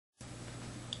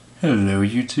Hello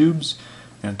YouTubes.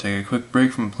 I'm gonna take a quick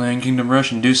break from playing Kingdom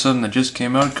Rush and do something that just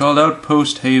came out called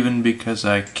Outpost Haven because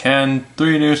I can.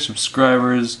 3 new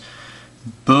subscribers.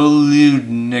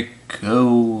 Boludnico,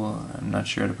 I'm not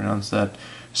sure how to pronounce that.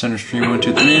 Center Stream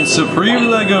 123 and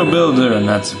Supreme Lego Builder, and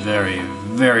that's very,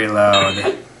 very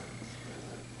loud.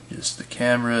 Just the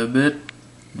camera a bit.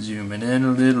 Zooming in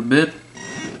a little bit.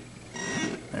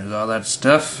 There's all that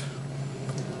stuff.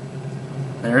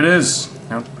 There it is.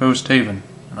 Outpost Haven.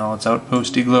 And all its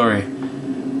outposty glory.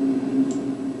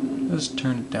 Just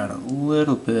turn it down a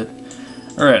little bit.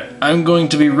 Alright, I'm going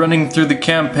to be running through the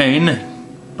campaign,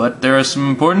 but there are some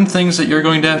important things that you're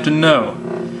going to have to know.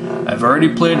 I've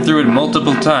already played through it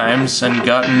multiple times and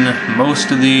gotten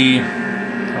most of the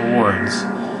awards,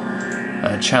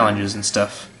 challenges and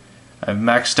stuff. I've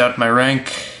maxed out my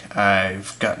rank,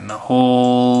 I've gotten a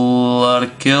whole lot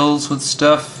of kills with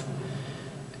stuff,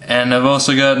 and I've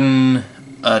also gotten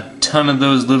a ton of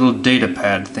those little data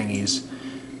pad thingies.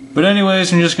 But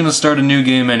anyways, I'm just gonna start a new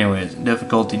game anyways.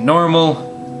 Difficulty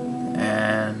normal,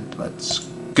 and let's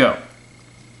go.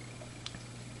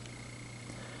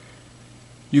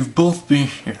 You've both been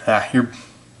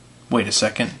wait a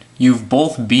second. You've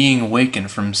both being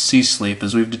awakened from sea sleep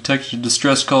as we've detected a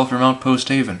distress call from Outpost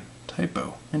Haven.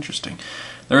 Typo. Interesting.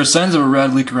 There are signs of a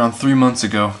rad leak around 3 months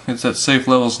ago. It's at safe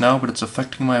levels now, but it's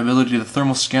affecting my ability to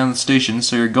thermal scan the station,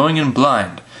 so you're going in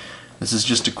blind. This is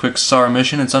just a quick SAR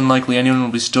mission. It's unlikely anyone will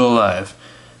be still alive.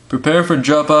 Prepare for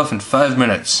drop-off in 5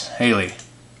 minutes. Haley,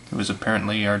 who is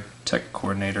apparently our tech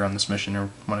coordinator on this mission, or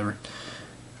whatever.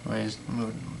 Anyways, move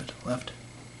it a little bit left.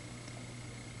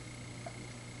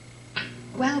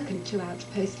 Welcome to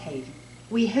Outpost Haven.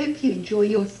 We hope you enjoy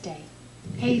your stay.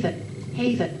 Haven.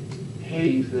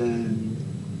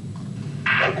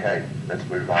 Okay, let's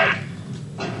move on.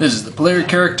 This is the player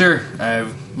character.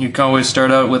 You can always start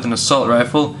out with an assault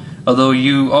rifle, although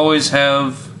you always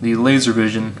have the laser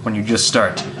vision when you just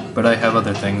start. But I have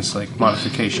other things like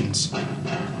modifications.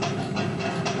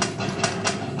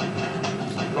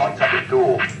 Right at the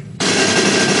door.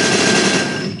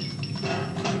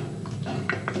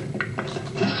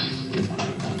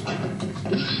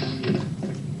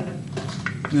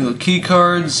 Little key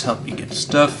cards help you get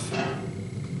stuff.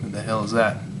 What the hell is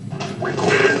that?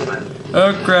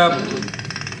 Oh crap!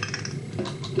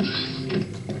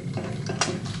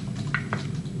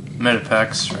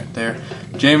 Medipacks right there.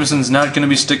 Jameson's not going to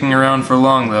be sticking around for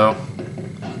long though.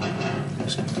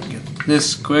 Just gonna get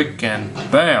this quick and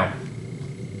BAM!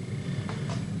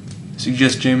 I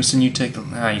suggest Jameson you take the...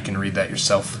 you can read that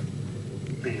yourself.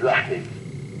 Be lucky.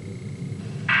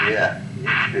 Yeah,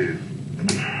 you too.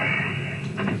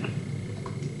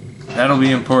 That'll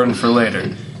be important for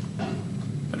later.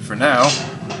 But for now,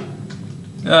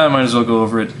 I might as well go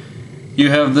over it.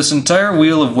 You have this entire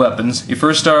wheel of weapons. You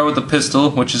first start with the pistol,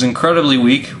 which is incredibly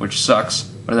weak, which sucks,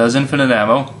 but it has infinite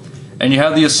ammo. And you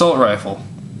have the assault rifle.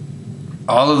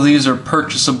 All of these are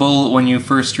purchasable when you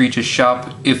first reach a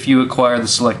shop if you acquire the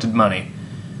selected money.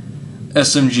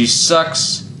 SMG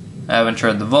sucks. I haven't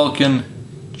tried the Vulcan.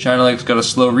 China Lake's got a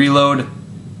slow reload.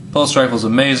 Pulse rifle's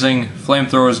amazing.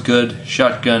 Flamethrower is good.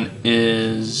 Shotgun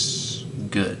is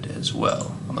good as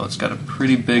well, although it's got a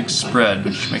pretty big spread,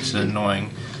 which makes it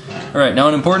annoying. Alright, now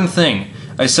an important thing.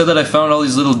 I said that I found all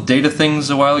these little data things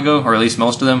a while ago, or at least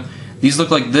most of them. These look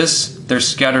like this. They're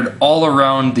scattered all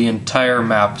around the entire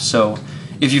map, so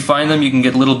if you find them you can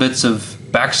get little bits of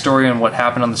backstory on what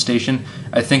happened on the station.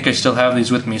 I think I still have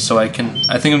these with me, so I think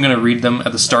I'm going to read them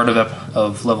at the start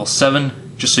of level 7,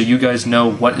 just so you guys know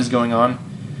what is going on.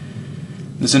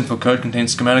 This info card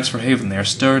contains schematics for Haven. They are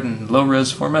stored in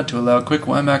low-res format to allow quick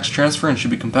WiMAX transfer and should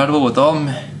be compatible with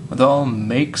all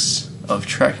makes of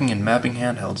tracking and mapping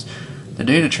handhelds. The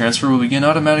data transfer will begin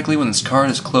automatically when this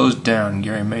card is closed down.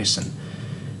 Gary Mason.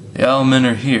 The Owlmen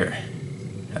are here,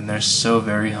 and they're so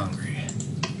very hungry.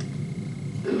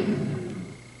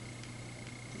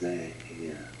 They're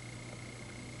here.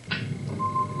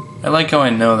 I like how I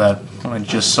know that when I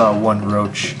just saw one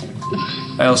roach.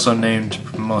 I also named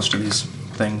most of these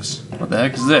things. What the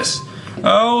heck is this?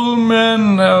 Oh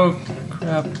man, oh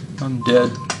crap, I'm dead.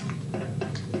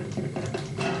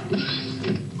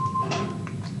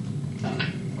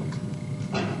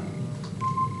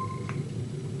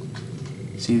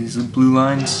 See these blue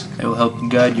lines? They will help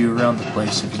guide you around the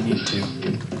place if you need to.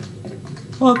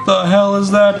 What the hell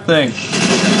is that thing?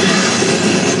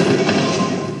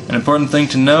 An important thing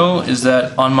to know is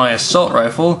that on my assault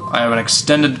rifle, I have an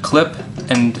extended clip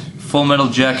and full metal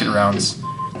jacket rounds.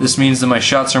 This means that my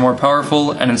shots are more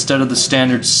powerful, and instead of the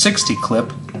standard 60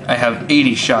 clip, I have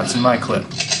 80 shots in my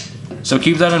clip. So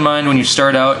keep that in mind when you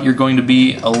start out. You're going to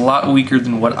be a lot weaker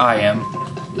than what I am.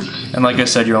 And like I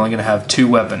said, you're only going to have 2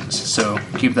 weapons, so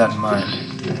keep that in mind.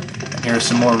 And here are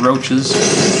some more roaches.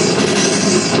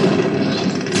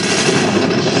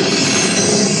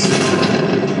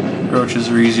 Roaches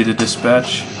are easy to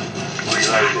dispatch,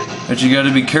 but you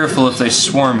gotta be careful if they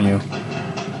swarm you.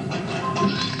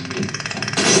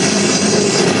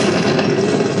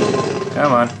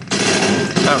 Come on.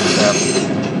 Oh crap.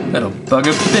 That'll bug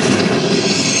a bit.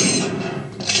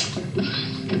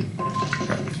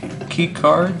 Grab a few key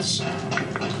cards.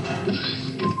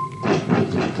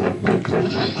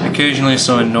 Occasionally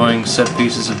some annoying set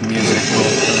pieces of music will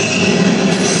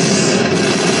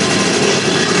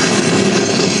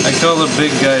I call the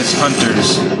big guys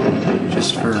hunters,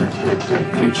 just for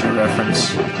future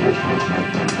reference.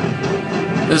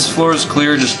 This floor is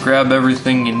clear, just grab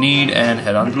everything you need and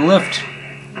head on to the lift.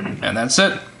 And that's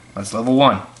it. That's level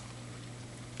 1.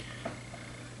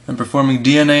 I'm performing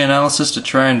DNA analysis to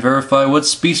try and verify what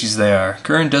species they are.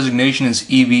 Current designation is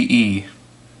EVE.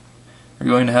 You're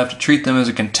going to have to treat them as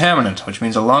a contaminant, which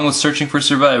means along with searching for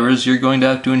survivors, you're going to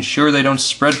have to ensure they don't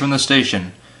spread from the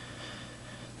station.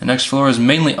 The next floor is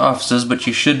mainly offices, but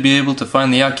you should be able to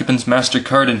find the occupant's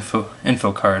MasterCard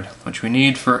info card, which we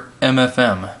need for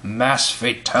MFM, Mass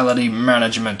Fatality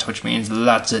Management, which means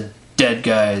lots of dead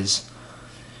guys.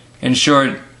 In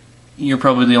short, you're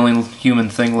probably the only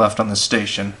human thing left on the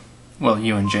station. Well,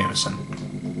 you and Jameson.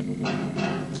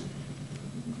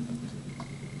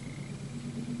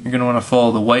 You're going to want to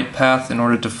follow the white path in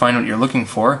order to find what you're looking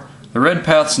for. The red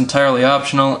path's entirely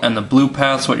optional, and the blue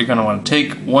path's what you're going to want to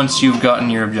take once you've gotten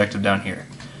your objective down here.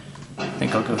 I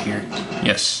think I'll go here.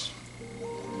 Yes.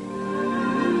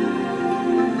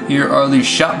 Here are the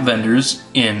shop vendors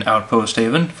in Outpost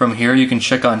Haven. From here you can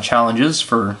check on challenges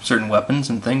for certain weapons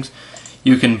and things.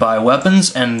 You can buy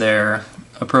weapons and their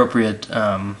appropriate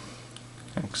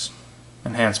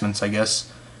enhancements, I guess.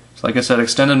 So like I said,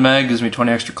 extended mag gives me 20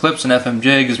 extra clips, and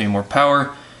FMJ gives me more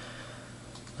power.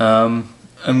 I'm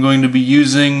going to be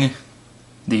using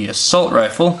the assault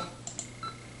rifle,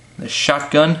 the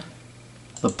shotgun,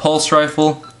 the pulse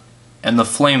rifle, and the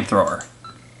flamethrower.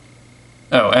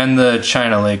 Oh, and the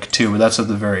China Lake too, but that's at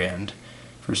the very end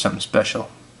for something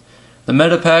special. The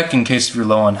metapack, in case you're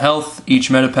low on health. Each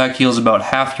metapack heals about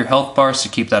half your health bar, so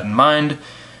keep that in mind.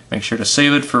 Make sure to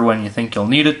save it for when you think you'll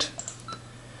need it.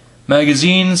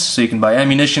 Magazines, so you can buy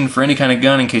ammunition for any kind of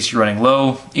gun in case you're running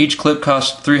low. Each clip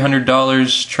costs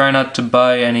 $300. Try not to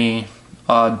buy any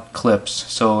odd clips,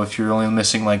 so if you're only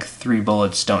missing like 3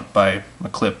 bullets, don't buy a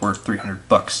clip worth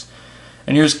 $300.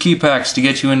 And here's key packs to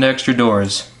get you into extra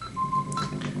doors.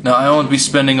 Now I'll be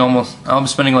spending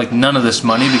like none of this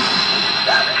money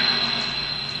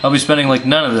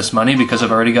because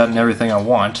I've already gotten everything I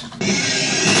want.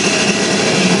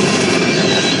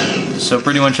 So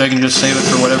pretty much I can just save it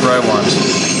for whatever I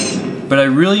want. But I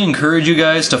really encourage you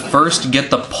guys to first get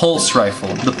the pulse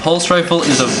rifle. The pulse rifle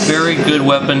is a very good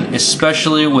weapon,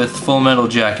 especially with full metal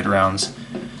jacket rounds.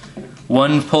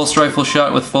 One pulse rifle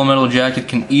shot with full metal jacket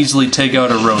can easily take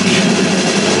out a roach.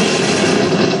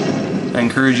 I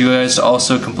encourage you guys to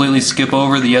also completely skip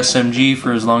over the SMG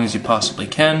for as long as you possibly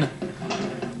can.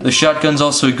 The shotgun's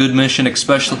also a good mission,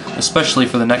 especially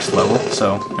for the next level,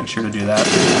 so make sure to do that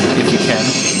if you can.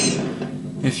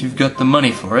 If you've got the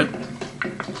money for it.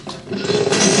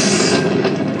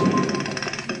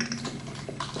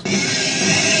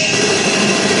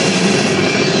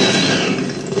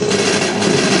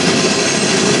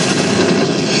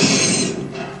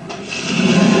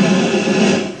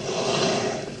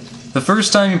 The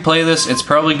first time you play this, it's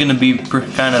probably going to be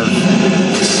kind of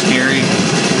scary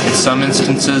in some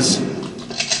instances.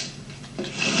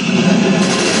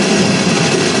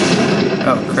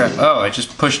 Oh crap, oh, I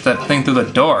just pushed that thing through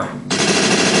the door.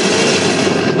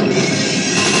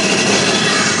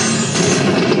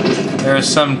 There are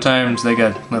sometimes they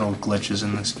got little glitches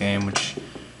in this game which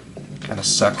kind of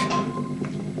suck.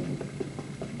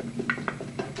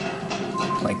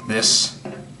 Like this.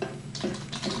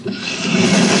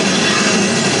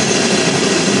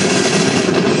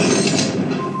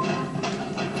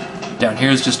 Down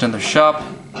here is just another shop.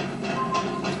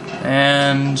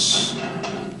 And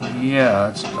yeah,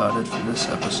 that's about it for this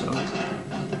episode.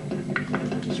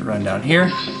 Just run down here,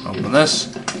 open this,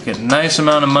 get a nice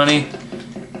amount of money,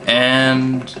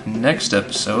 and next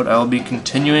episode I'll be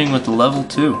continuing with level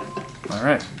 2.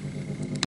 Alright.